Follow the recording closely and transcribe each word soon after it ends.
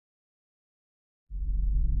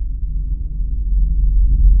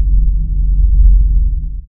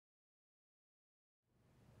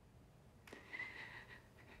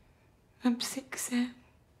I'm sick, Sam.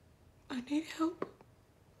 I need help.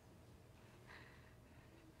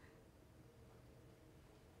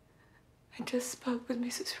 I just spoke with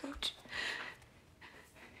Mrs. Roach.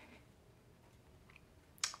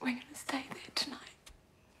 We're going to stay there tonight.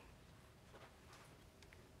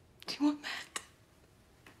 Do you want that?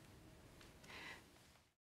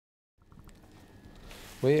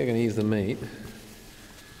 We are going to use the meat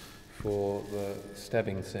for the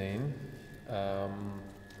stabbing scene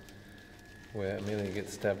where Amelia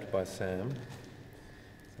gets stabbed by Sam.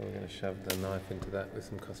 So we're going to shove the knife into that with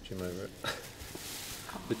some costume over it.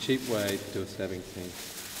 The cheap way to do a stabbing scene.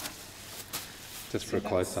 Just for a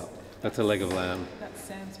close-up. That's a leg of lamb. That's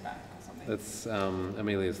Sam's back or something. That's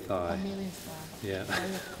Amelia's thigh. Amelia's thigh. Yeah.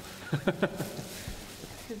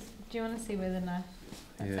 Do you want to see where the knife...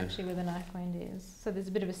 That's actually where the knife wound is. So there's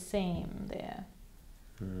a bit of a seam there.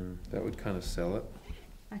 That would kind of sell it.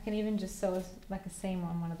 I can even just sew like a seam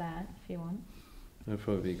on one of that if you want. That would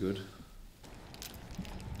probably be good.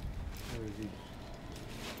 Where is he?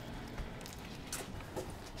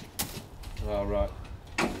 Oh, right.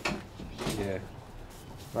 Yeah.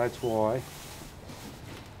 That's why.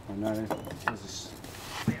 I know.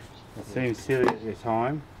 It seems silly at the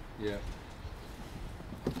time. Yeah.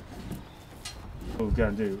 We're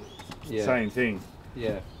going to do the same thing.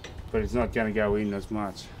 Yeah. But it's not going to go in as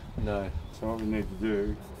much. No. So what we need to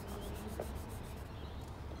do...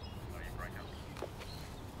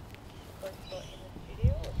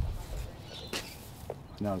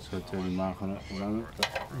 No, it's got a turning mark on it at the moment. But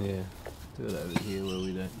Yeah. Do it over here where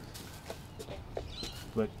we don't.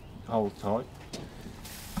 but hold tight.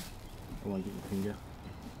 I won't get your finger.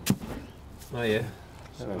 Oh yeah. That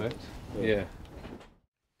So, worked. Yeah.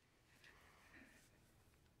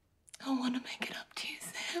 I want to make it up to you,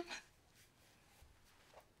 Sam.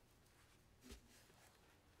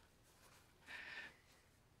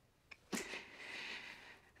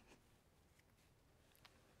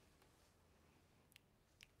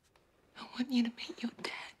 I want you to meet your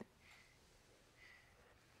dad.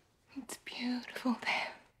 It's beautiful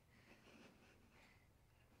there.